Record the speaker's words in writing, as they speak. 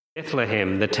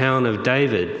Bethlehem, the town of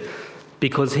David,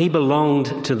 because he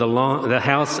belonged to the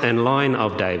house and line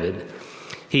of David.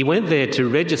 He went there to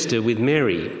register with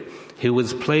Mary, who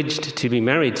was pledged to be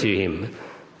married to him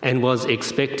and was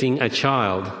expecting a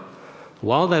child.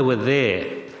 While they were there,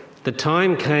 the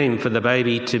time came for the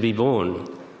baby to be born,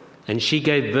 and she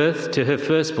gave birth to her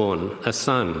firstborn, a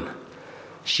son.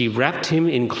 She wrapped him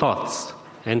in cloths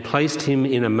and placed him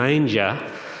in a manger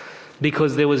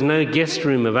because there was no guest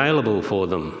room available for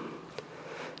them.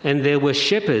 And there were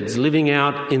shepherds living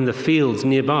out in the fields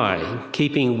nearby,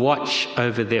 keeping watch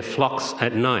over their flocks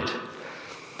at night.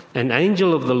 An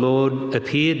angel of the Lord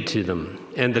appeared to them,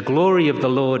 and the glory of the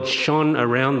Lord shone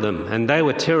around them, and they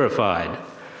were terrified.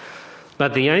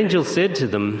 But the angel said to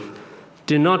them,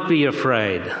 "Do not be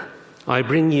afraid. I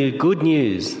bring you good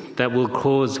news that will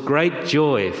cause great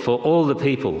joy for all the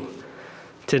people.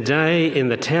 Today in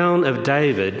the town of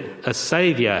David, a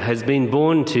Saviour has been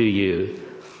born to you.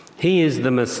 He is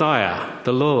the Messiah,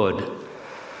 the Lord.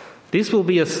 This will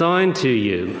be a sign to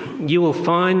you. You will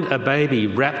find a baby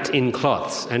wrapped in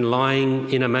cloths and lying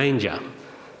in a manger."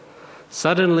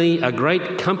 Suddenly a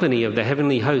great company of the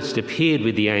heavenly host appeared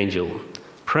with the angel,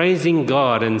 praising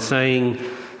God and saying,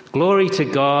 "Glory to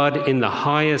God in the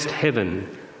highest heaven,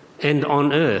 and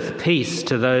on earth peace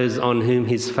to those on whom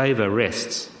his favour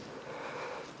rests."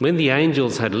 When the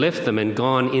angels had left them and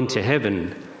gone into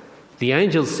heaven, the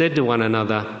angels said to one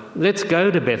another, "Let's go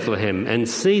to Bethlehem and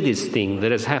see this thing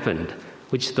that has happened,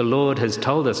 which the Lord has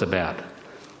told us about."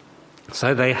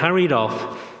 So they hurried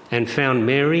off and found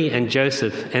Mary and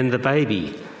Joseph and the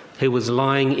baby, who was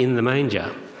lying in the manger.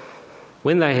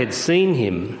 When they had seen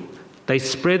him, they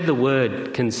spread the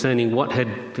word concerning what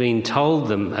had been told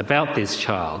them about this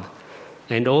child,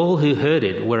 and all who heard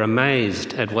it were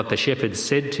amazed at what the shepherds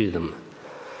said to them.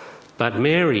 But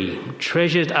Mary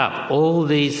treasured up all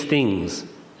these things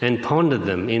and pondered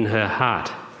them in her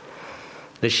heart.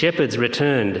 The shepherds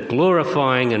returned,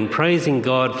 glorifying and praising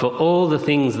God for all the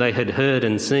things they had heard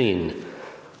and seen,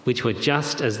 which were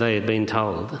just as they had been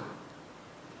told.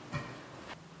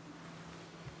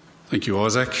 Thank you,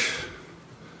 Isaac.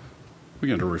 We're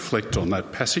going to reflect on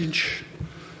that passage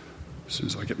as soon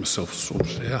as I get myself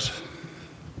sorted out.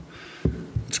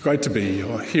 It's great to be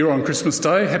here on Christmas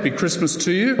Day. Happy Christmas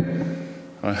to you.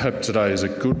 I hope today is a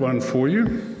good one for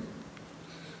you.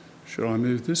 Should I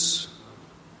move this?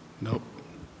 Nope.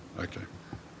 Okay.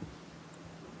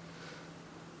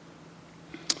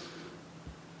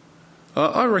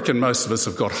 I reckon most of us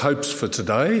have got hopes for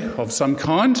today of some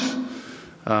kind.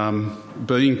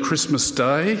 Being Christmas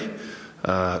Day,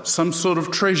 some sort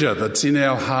of treasure that's in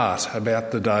our heart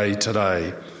about the day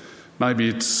today. Maybe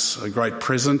it's a great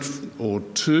present or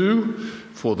two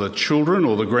for the children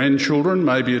or the grandchildren.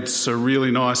 Maybe it's a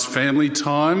really nice family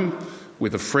time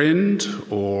with a friend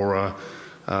or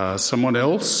someone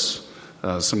else.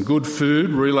 Some good food,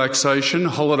 relaxation,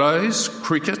 holidays,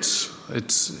 cricket.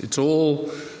 It's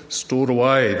all stored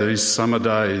away these summer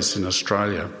days in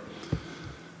Australia.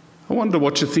 I wonder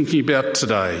what you're thinking about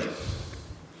today.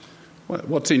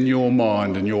 What's in your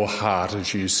mind and your heart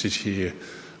as you sit here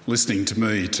listening to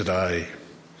me today?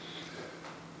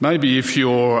 Maybe if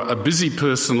you're a busy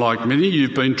person like many,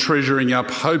 you've been treasuring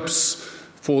up hopes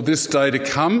for this day to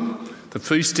come, the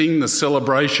feasting, the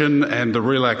celebration and the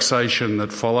relaxation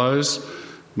that follows.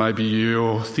 Maybe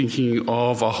you're thinking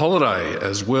of a holiday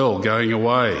as well, going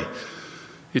away.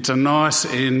 It's a nice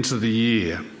end to the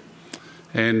year,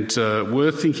 and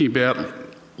we're thinking about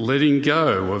letting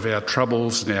go of our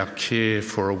troubles and our care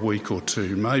for a week or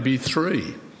two, maybe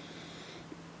 3.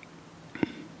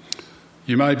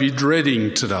 You may be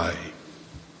dreading today.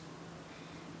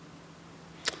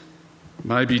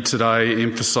 Maybe today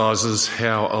emphasises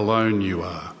how alone you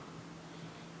are.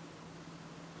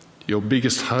 Your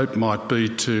biggest hope might be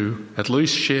to at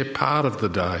least share part of the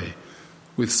day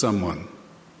with someone,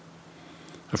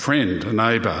 a friend, a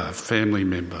neighbour, a family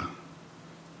member,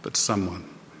 but someone.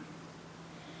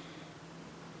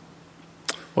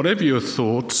 Whatever your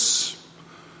thoughts,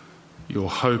 your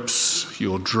hopes,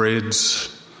 your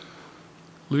dreads,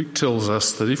 Luke tells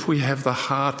us that if we have the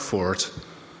heart for it,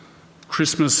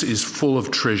 Christmas is full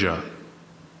of treasure.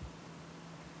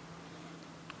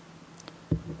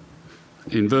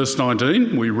 In verse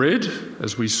 19, we read,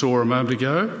 as we saw a moment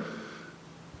ago,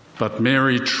 "But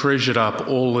Mary treasured up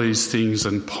all these things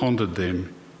and pondered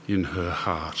them in her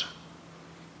heart."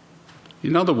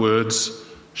 In other words,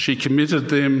 she committed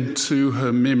them to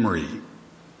her memory.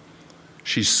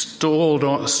 She stored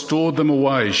them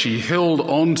away. She held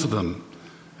on to them.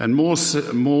 And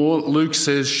more, Luke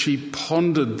says she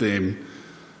pondered them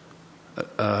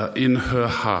in her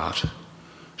heart.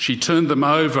 She turned them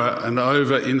over and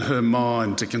over in her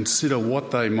mind to consider what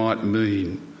they might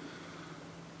mean,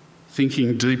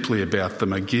 thinking deeply about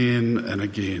them again and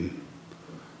again,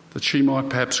 that she might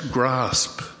perhaps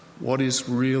grasp what is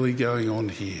really going on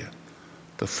here,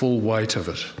 the full weight of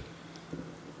it.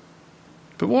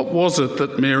 But what was it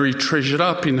that Mary treasured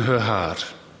up in her heart?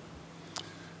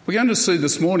 We're going to see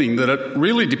this morning that it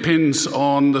really depends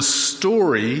on the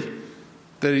story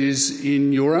that is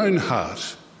in your own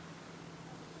heart.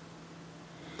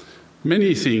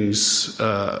 Many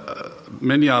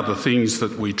other things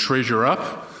that we treasure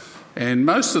up, and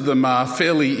most of them are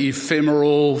fairly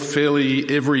ephemeral, fairly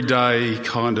everyday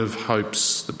kind of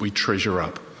hopes that we treasure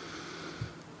up.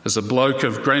 As a bloke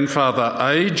of grandfather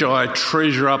age, I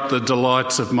treasure up the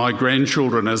delights of my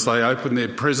grandchildren as they open their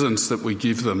presents that we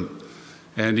give them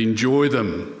and enjoy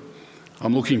them.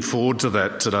 I'm looking forward to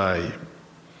that today.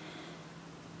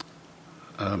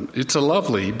 It's a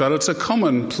lovely, but it's a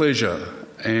common pleasure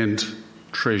and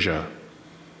treasure.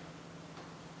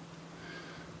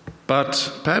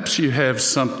 But perhaps you have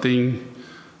something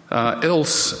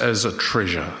else as a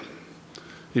treasure.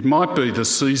 It might be the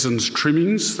season's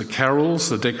trimmings, the carols,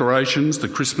 the decorations, the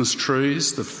Christmas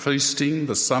trees, the feasting,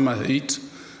 the summer heat,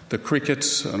 the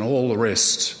cricket and all the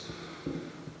rest.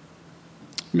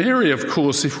 Mary, of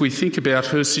course, if we think about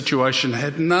her situation,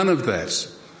 had none of that.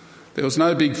 There was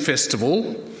no big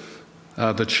festival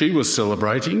that she was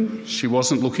celebrating. She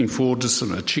wasn't looking forward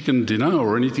to a chicken dinner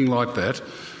or anything like that.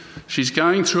 She's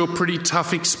going through a pretty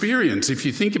tough experience if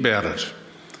you think about it.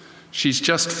 She's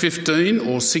just 15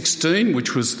 or 16,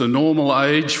 which was the normal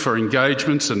age for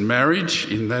engagements and marriage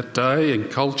in that day and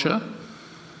culture.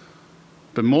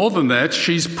 But more than that,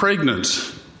 she's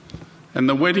pregnant and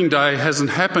the wedding day hasn't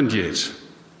happened yet.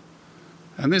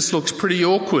 And this looks pretty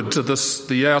awkward to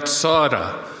the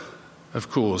outsider, of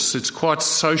course. It's quite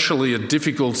socially a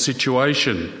difficult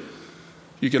situation.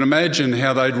 You can imagine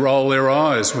how they'd roll their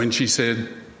eyes when she said,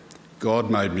 "God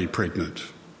made me pregnant."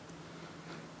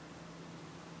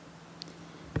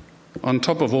 On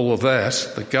top of all of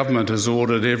that, the government has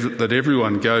ordered that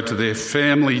everyone go to their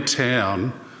family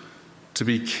town to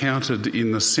be counted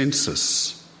in the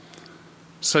census.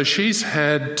 So she's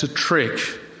had to trek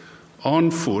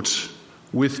on foot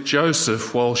with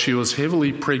Joseph while she was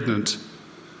heavily pregnant,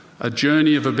 a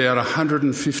journey of about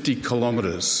 150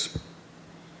 kilometres.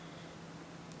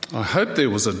 I hope there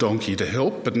was a donkey to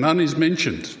help, but none is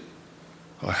mentioned.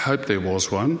 I hope there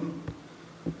was one.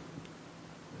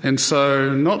 And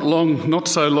so not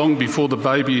so long before the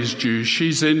baby is due,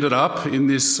 she's ended up in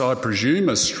this, I presume,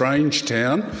 a strange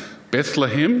town,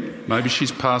 Bethlehem. Maybe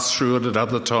she's passed through it at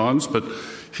other times, but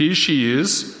here she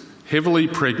is, heavily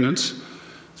pregnant.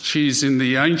 She's in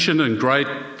the ancient and great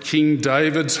King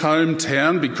David's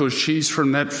hometown because she's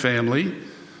from that family.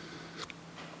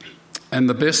 And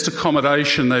the best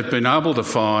accommodation they've been able to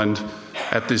find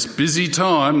at this busy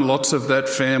time, lots of that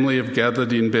family have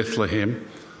gathered in Bethlehem.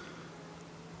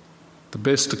 The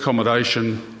best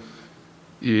accommodation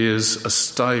is a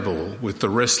stable with the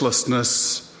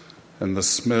restlessness and the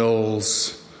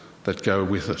smells that go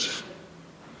with it.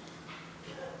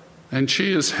 And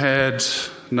she has had,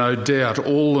 no doubt,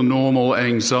 all the normal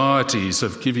anxieties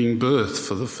of giving birth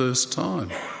for the first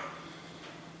time.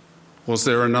 Was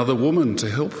there another woman to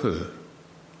help her?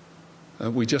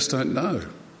 We just don't know.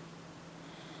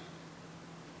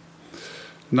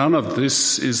 None of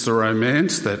this is the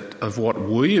romance of what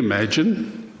we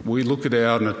imagine. We look at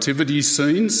our nativity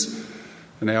scenes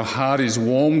and our heart is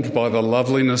warmed by the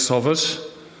loveliness of it.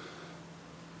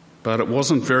 But it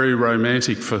wasn't very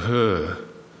romantic for her.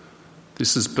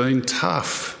 This has been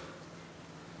tough.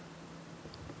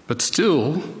 But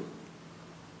still,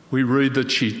 we read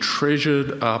that she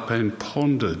treasured up and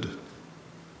pondered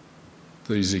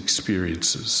these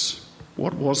experiences.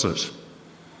 What was it?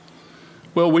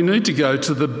 Well, we need to go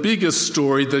to the biggest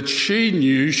story that she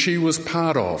knew she was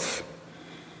part of,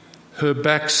 her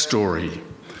backstory.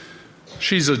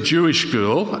 She's a Jewish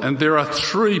girl, and there are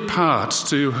three parts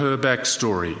to her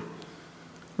backstory.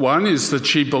 One is that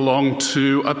she belonged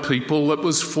to a people that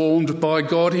was formed by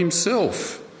God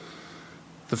himself,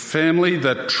 the family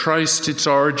that traced its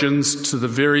origins to the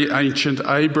very ancient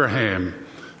Abraham,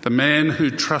 the man who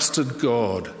trusted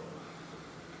God,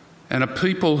 and a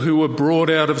people who were brought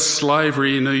out of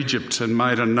slavery in Egypt and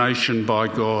made a nation by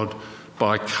God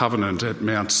by covenant at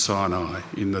Mount Sinai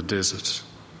in the desert.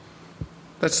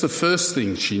 That's the first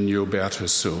thing she knew about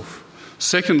herself.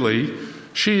 Secondly,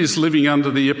 she is living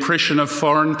under the oppression of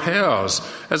foreign powers.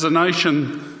 As a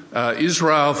nation,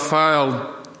 Israel failed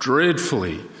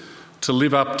dreadfully to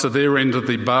live up to their end of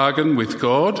the bargain with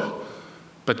God,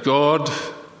 but God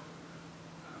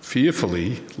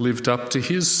fearfully lived up to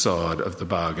his side of the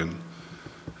bargain.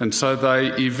 And so they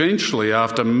eventually,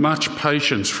 after much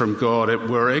patience from God,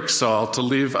 were exiled to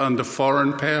live under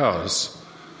foreign powers.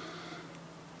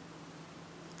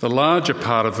 The larger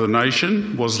part of the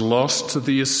nation was lost to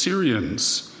the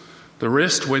Assyrians. The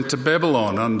rest went to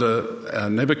Babylon under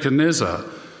Nebuchadnezzar,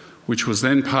 which was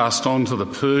then passed on to the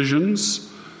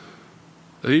Persians.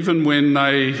 Even when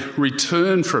they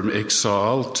returned from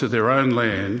exile to their own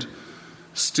land,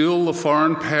 still the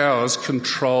foreign powers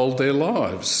controlled their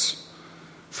lives.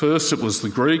 First it was the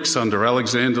Greeks under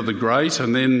Alexander the Great,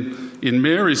 and then in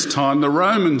Mary's time the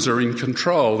Romans are in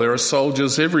control. There are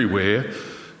soldiers everywhere,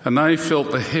 and they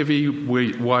felt the heavy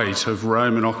weight of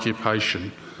Roman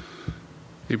occupation.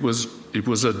 It was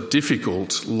a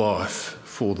difficult life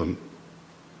for them.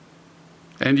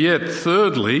 And yet,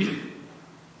 thirdly,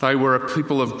 they were a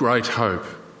people of great hope.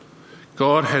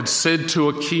 God had said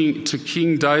to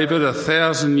King David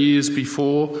 1,000 years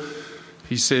before,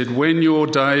 he said, "When your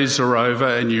days are over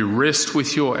and you rest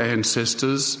with your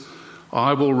ancestors,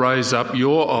 I will raise up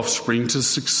your offspring to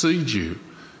succeed you,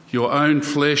 your own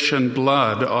flesh and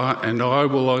blood, and I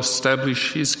will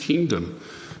establish his kingdom.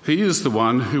 He is the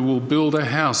one who will build a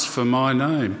house for my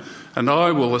name, and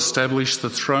I will establish the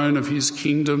throne of his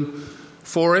kingdom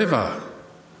forever."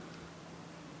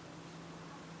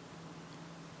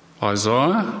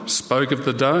 Isaiah spoke of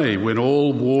the day when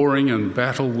all warring and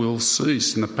battle will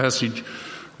cease, in the passage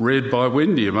read by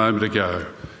Wendy a moment ago.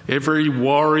 Every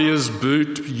warrior's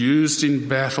boot used in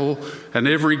battle and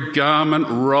every garment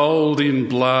rolled in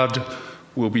blood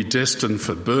will be destined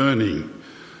for burning,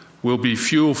 will be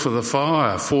fuel for the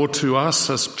fire. For to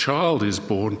us a child is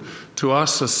born, to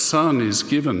us a son is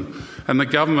given, and the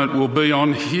government will be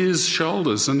on his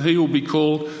shoulders, and he will be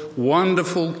called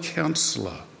Wonderful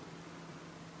Counselor,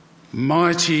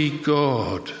 Mighty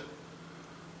God,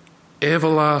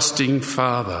 Everlasting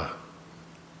Father,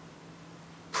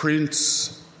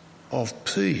 Prince of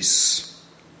Peace.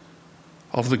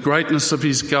 Of the greatness of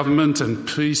his government and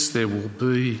peace there will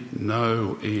be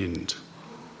no end.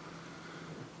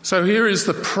 So here is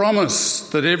the promise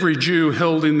that every Jew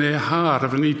held in their heart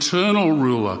of an eternal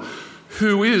ruler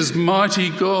who is mighty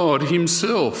God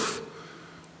himself,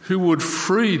 who would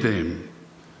free them,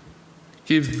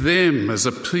 give them as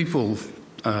a people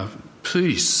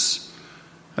peace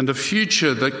and a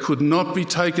future that could not be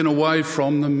taken away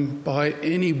from them by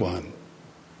anyone.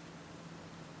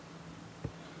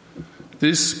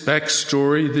 This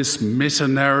backstory, this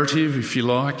meta-narrative, if you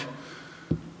like,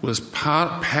 was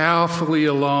powerfully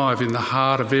alive in the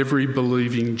heart of every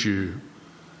believing Jew,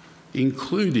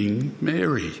 including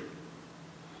Mary.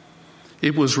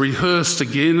 It was rehearsed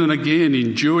again and again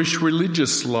in Jewish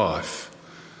religious life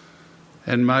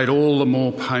and made all the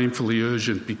more painfully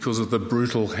urgent because of the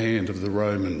brutal hand of the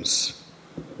Romans.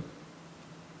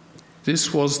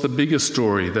 This was the bigger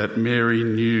story that Mary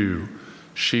knew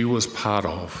she was part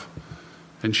of,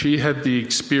 and she had the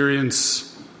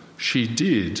experience she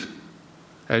did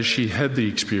as she had the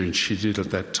experience she did at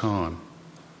that time.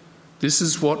 This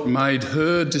is what made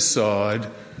her decide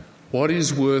what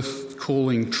is worth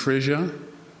calling treasure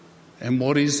and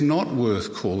what is not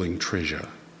worth calling treasure.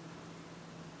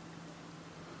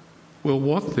 Well,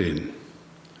 what then?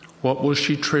 What was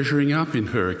she treasuring up in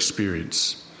her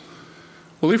experience?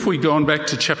 Well, if we'd gone back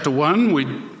to chapter 1,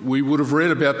 we would have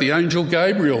read about the angel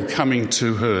Gabriel coming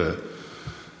to her.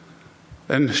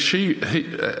 And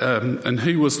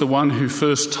he was the one who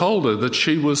first told her that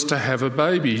she was to have a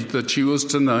baby, that she was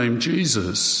to name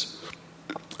Jesus,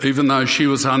 even though she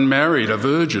was unmarried, a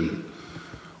virgin.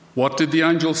 What did the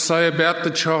angel say about the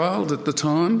child at the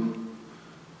time?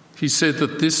 He said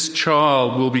that this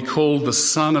child will be called the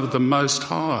Son of the Most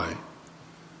High.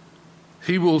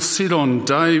 He will sit on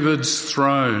David's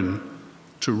throne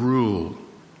to rule,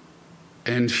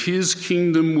 and his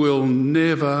kingdom will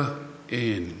never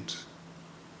end.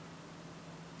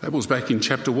 That was back in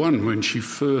chapter 1 when she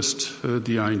first heard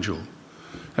the angel.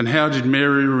 And how did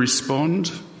Mary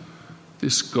respond?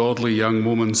 This godly young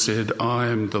woman said, "I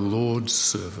am the Lord's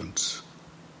servant."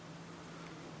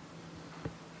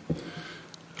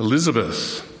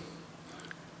 Elizabeth,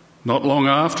 not long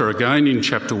after, again in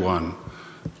chapter 1,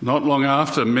 not long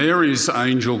after Mary's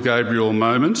angel Gabriel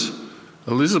moment,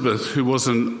 Elizabeth, who was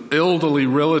an elderly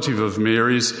relative of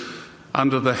Mary's,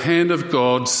 under the hand of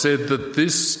God said that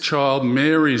this child,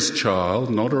 Mary's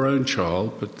child, not her own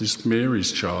child, but this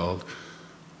Mary's child,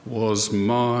 was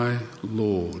my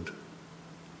Lord.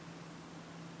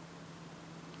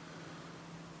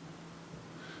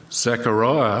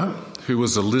 Zechariah, who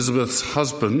was Elizabeth's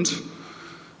husband,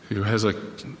 who has a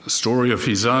story of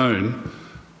his own,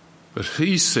 but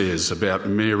he says about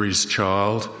Mary's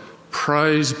child,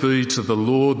 Praise be to the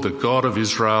Lord, the God of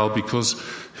Israel, because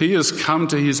he has come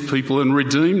to his people and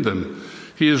redeemed them.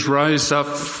 He has raised up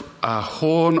a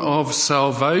horn of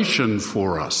salvation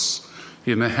for us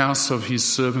in the house of his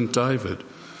servant David.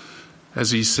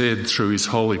 As he said through his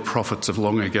holy prophets of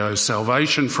long ago,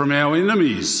 salvation from our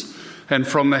enemies and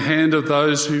from the hand of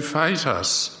those who hate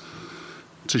us,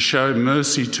 to show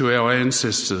mercy to our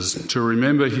ancestors, to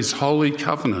remember his holy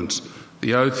covenant,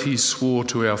 the oath he swore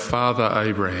to our father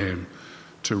Abraham,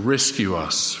 to rescue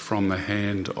us from the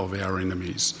hand of our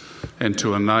enemies and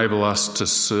to enable us to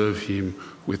serve him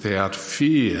without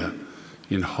fear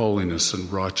in holiness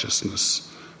and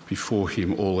righteousness before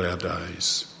him all our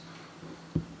days.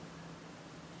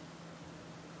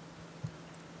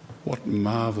 What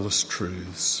marvellous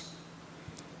truths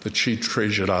that she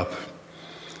treasured up.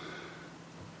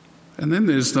 And then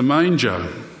there's the manger.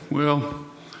 Well,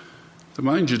 the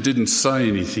manger didn't say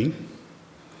anything,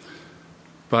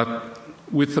 but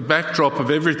with the backdrop of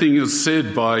everything that's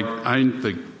said by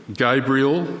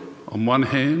Gabriel on one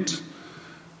hand,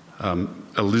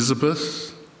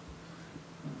 Elizabeth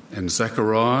and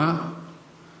Zechariah,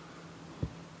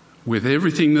 with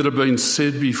everything that had been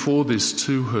said before this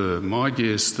to her, my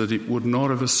guess that it would not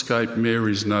have escaped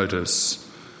Mary's notice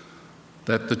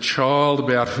that the child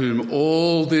about whom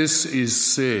all this is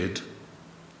said,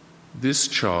 this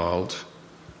child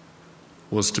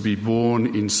was to be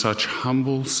born in such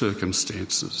humble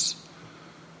circumstances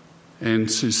and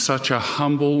to such a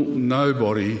humble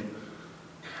nobody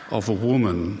of a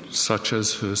woman such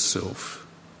as herself.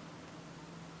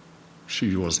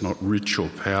 She was not rich or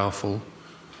powerful.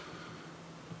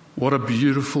 What a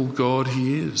beautiful God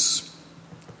he is.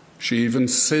 She even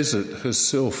says it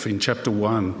herself in chapter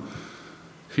 1.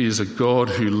 He is a God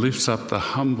who lifts up the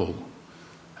humble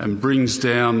and brings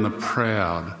down the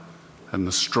proud and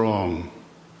the strong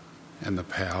and the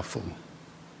powerful.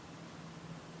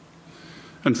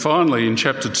 And finally, in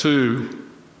chapter 2,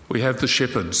 we have the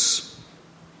shepherds.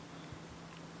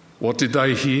 What did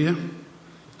they hear?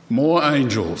 More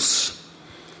angels.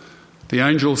 The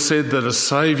angel said that a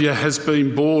Saviour has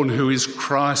been born who is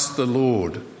Christ the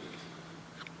Lord.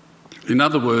 In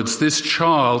other words, this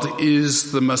child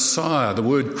is the Messiah. The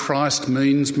word Christ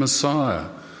means Messiah.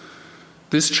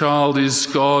 This child is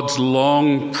God's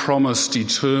long-promised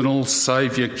eternal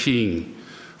Saviour King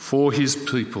for his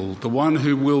people, the one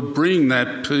who will bring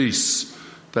that peace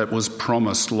that was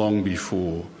promised long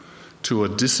before to a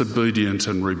disobedient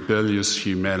and rebellious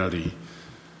humanity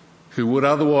who would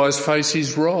otherwise face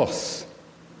his wrath.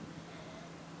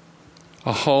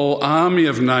 A whole army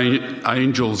of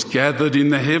angels gathered in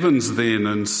the heavens then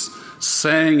and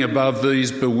sang above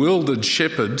these bewildered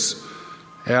shepherds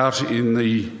out in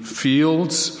the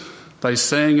fields. They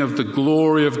sang of the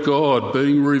glory of God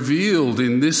being revealed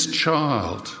in this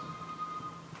child.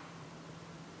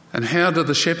 And how do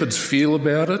the shepherds feel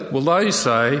about it? Well, they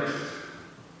say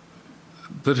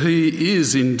that he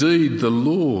is indeed the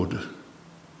Lord.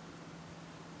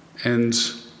 And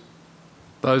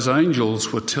those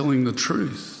angels were telling the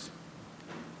truth.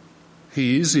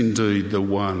 He is indeed the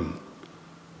one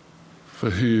for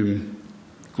whom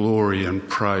glory and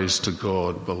praise to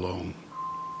God belong.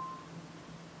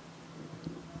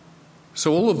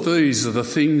 So all of these are the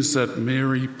things that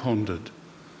Mary pondered.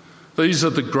 These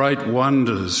are the great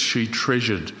wonders she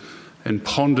treasured and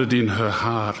pondered in her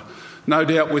heart, no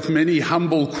doubt with many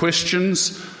humble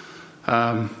questions.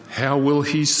 How will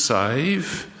he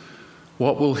save?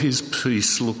 What will his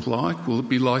peace look like? Will it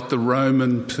be like the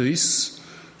Roman peace?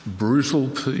 Brutal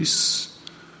peace?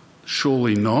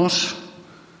 Surely not.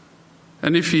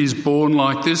 And if he is born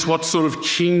like this, what sort of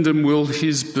kingdom will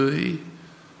his be?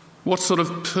 What sort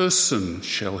of person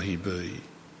shall he be?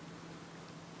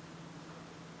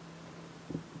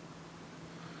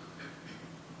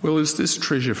 Well, is this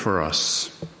treasure for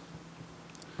us?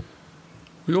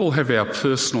 We all have our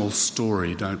personal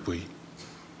story, don't we?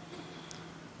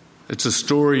 It's a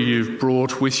story you've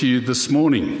brought with you this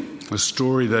morning, a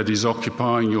story that is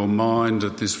occupying your mind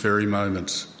at this very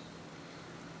moment.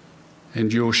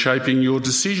 And you're shaping your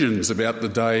decisions about the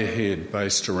day ahead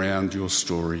based around your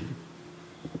story.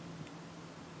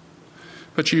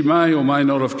 But you may or may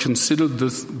not have considered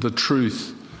the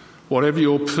truth, whatever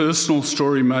your personal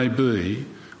story may be,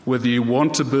 whether you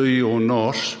want to be or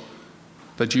not,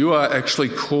 that you are actually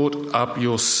caught up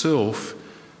yourself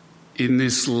in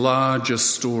this larger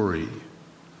story.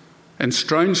 And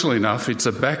strangely enough, it's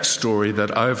a backstory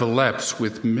that overlaps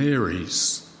with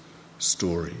Mary's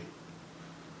story.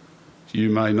 You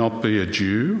may not be a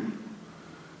Jew,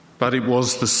 but it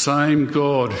was the same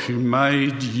God who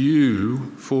made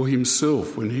you for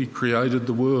himself when he created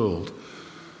the world.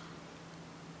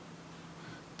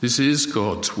 This is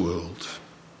God's world.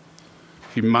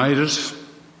 He made it.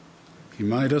 He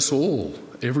made us all,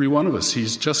 every one of us.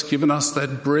 He's just given us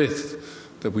that breath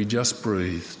that we just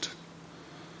breathed.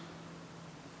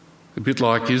 A bit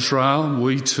like Israel,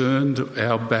 we turned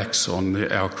our backs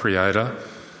on our Creator.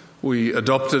 We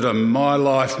adopted a my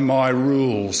life, my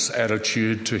rules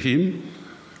attitude to him.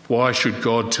 Why should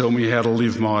God tell me how to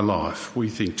live my life? We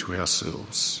think to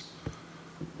ourselves.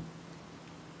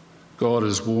 God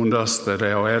has warned us that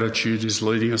our attitude is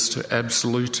leading us to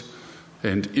absolute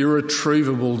and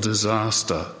irretrievable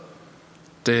disaster,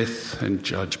 death and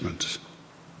judgment.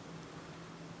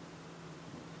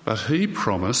 But he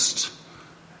promised,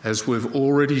 as we've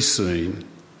already seen,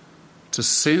 to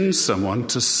send someone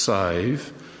to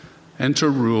save and to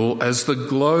rule as the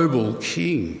global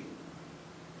king,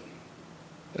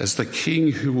 as the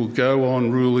king who will go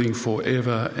on ruling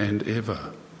forever and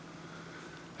ever.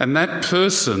 And that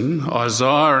person,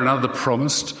 Isaiah and others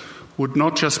promised, would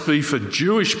not just be for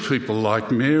Jewish people like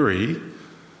Mary,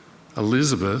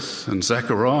 Elizabeth and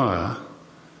Zechariah,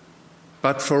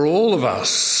 but for all of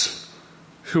us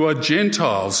who are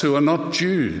Gentiles, who are not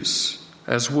Jews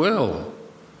as well.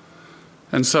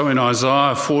 And so in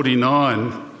Isaiah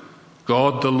 49,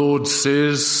 God the Lord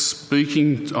says,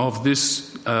 speaking of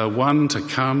this one to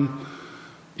come,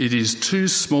 "It is too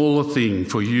small a thing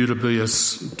for you to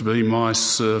be my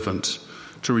servant,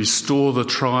 to restore the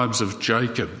tribes of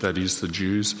Jacob," that is the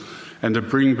Jews, "and to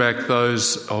bring back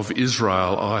those of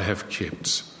Israel I have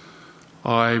kept.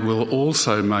 I will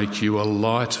also make you a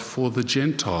light for the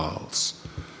Gentiles,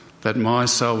 that my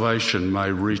salvation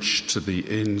may reach to the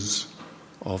ends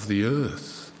of the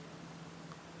earth."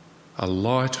 A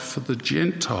light for the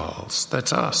Gentiles,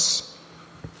 that's us.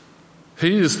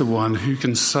 He is the one who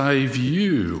can save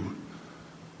you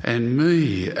and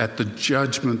me at the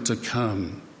judgment to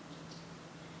come.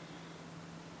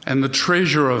 And the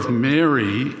treasure of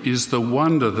Mary is the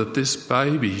wonder that this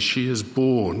baby she has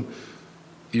born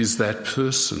is that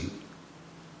person.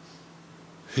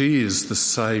 He is the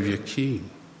Saviour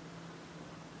King.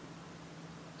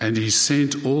 And he's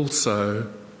sent also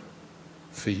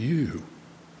for you.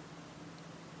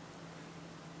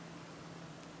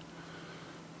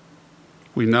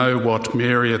 We know what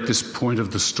Mary at this point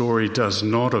of the story does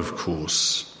not, of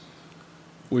course.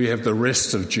 We have the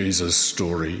rest of Jesus'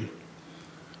 story,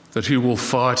 that he will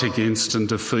fight against and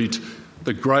defeat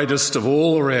the greatest of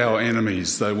all our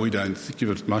enemies, though we don't give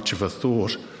it much of a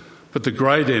thought, but the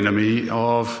great enemy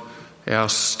of our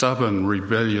stubborn,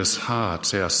 rebellious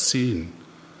hearts, our sin,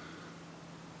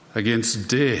 against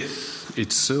death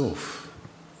itself,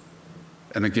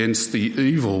 and against the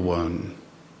evil one.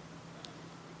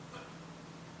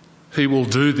 He will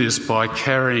do this by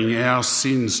carrying our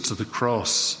sins to the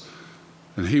cross,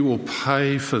 and he will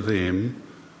pay for them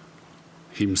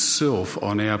himself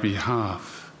on our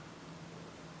behalf.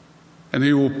 And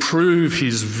he will prove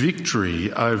his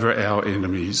victory over our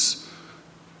enemies,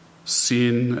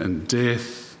 sin and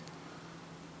death.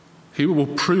 He will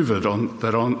prove it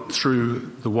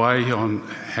through the way on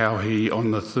how he,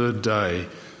 on the third day,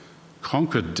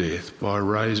 conquered death by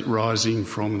rising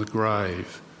from the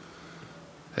grave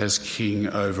as king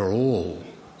over all,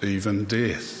 even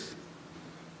death.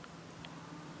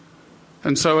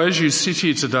 And so as you sit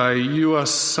here today, you are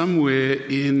somewhere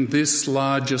in this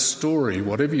larger story.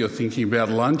 Whatever you're thinking about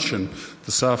lunch and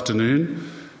this afternoon,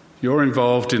 you're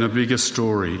involved in a bigger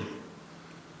story.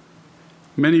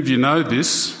 Many of you know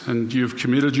this, and you've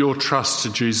committed your trust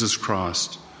to Jesus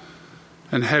Christ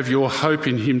and have your hope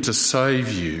in him to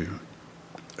save you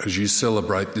as you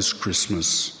celebrate this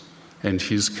Christmas and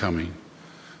his coming.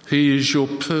 He is your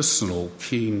personal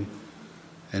King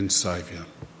and Saviour.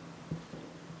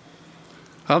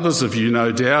 Others of you,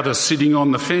 no doubt, are sitting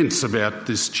on the fence about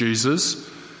this Jesus.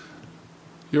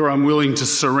 You're unwilling to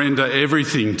surrender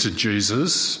everything to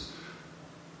Jesus,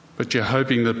 but you're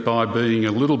hoping that by being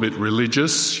a little bit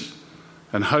religious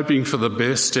and hoping for the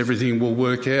best, everything will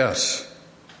work out,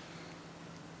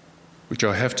 which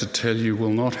I have to tell you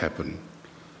will not happen.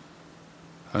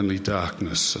 Only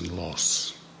darkness and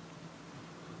loss.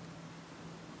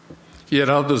 Yet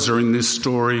others are in this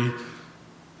story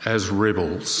as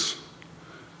rebels.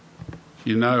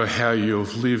 You know how you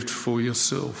have lived for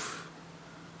yourself.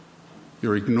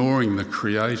 You're ignoring the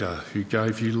Creator who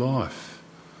gave you life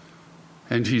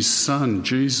and his Son,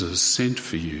 Jesus, sent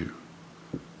for you.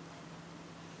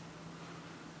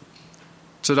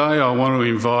 Today I want to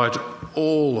invite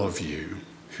all of you,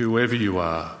 whoever you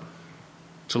are,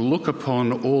 to look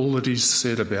upon all that is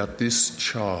said about this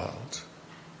child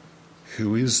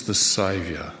who is the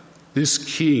Saviour, this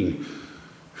King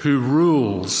who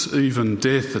rules even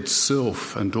death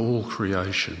itself and all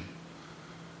creation.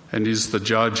 and is the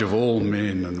judge of all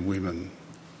men and women,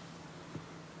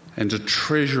 and to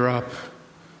treasure up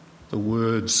the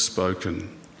words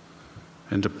spoken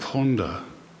and to ponder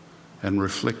and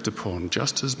reflect upon,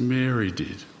 just as Mary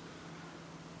did,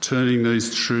 turning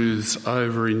these truths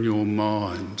over in your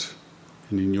mind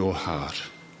and in your heart.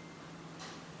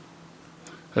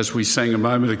 As we sang a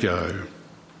moment ago,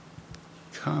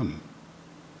 come,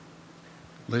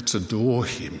 let's adore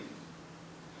him.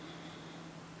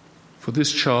 For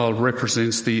this child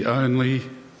represents the only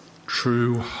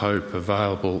true hope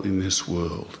available in this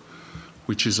world,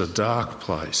 which is a dark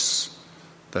place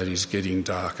that is getting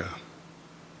darker.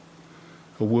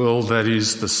 A world that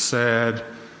is the sad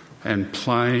and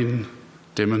plain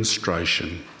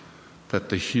demonstration that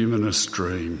the humanist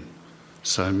dream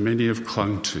so many have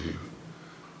clung to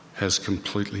has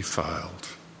completely failed.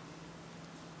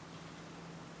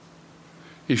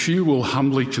 If you will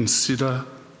humbly consider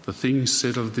the things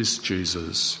said of this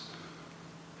Jesus,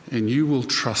 and you will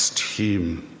trust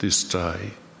him this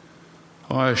day,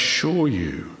 I assure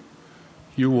you,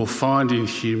 you will find in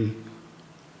him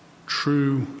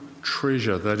true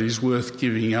treasure that is worth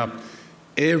giving up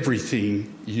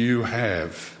everything you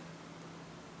have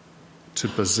to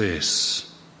possess.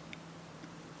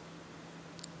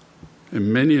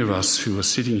 And many of us who are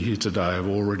sitting here today have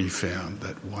already found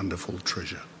that wonderful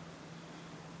treasure.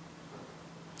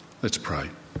 Let's pray.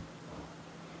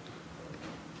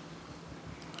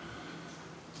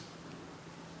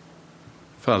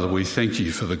 Father, we thank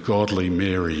you for the godly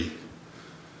Mary,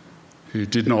 who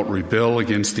did not rebel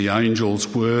against the angel's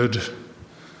word,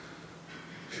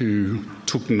 who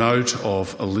took note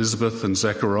of Elizabeth and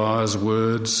Zechariah's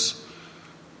words,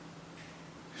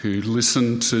 who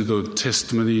listened to the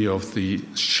testimony of the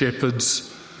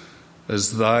shepherds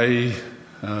as they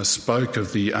spoke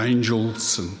of the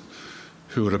angels and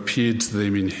who had appeared to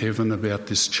them in heaven about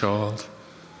this child.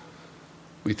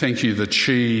 We thank you that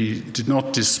she did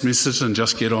not dismiss it and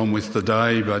just get on with the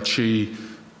day, but she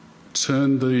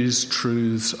turned these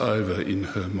truths over in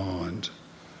her mind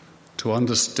to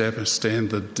understand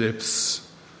the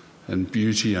depths and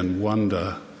beauty and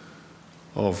wonder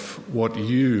of what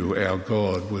you, our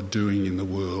God, were doing in the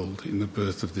world in the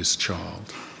birth of this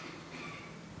child.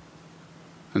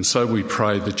 And so we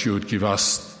pray that you would give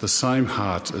us the same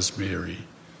heart as Mary,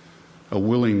 a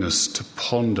willingness to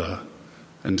ponder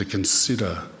and to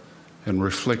consider and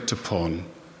reflect upon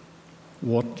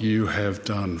what you have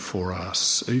done for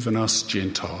us, even us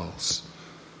Gentiles,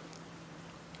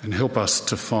 and help us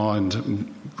to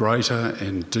find greater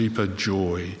and deeper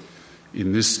joy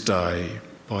in this day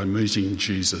by meeting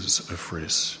Jesus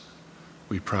afresh.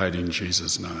 We pray it in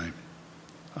Jesus' name.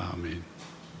 Amen.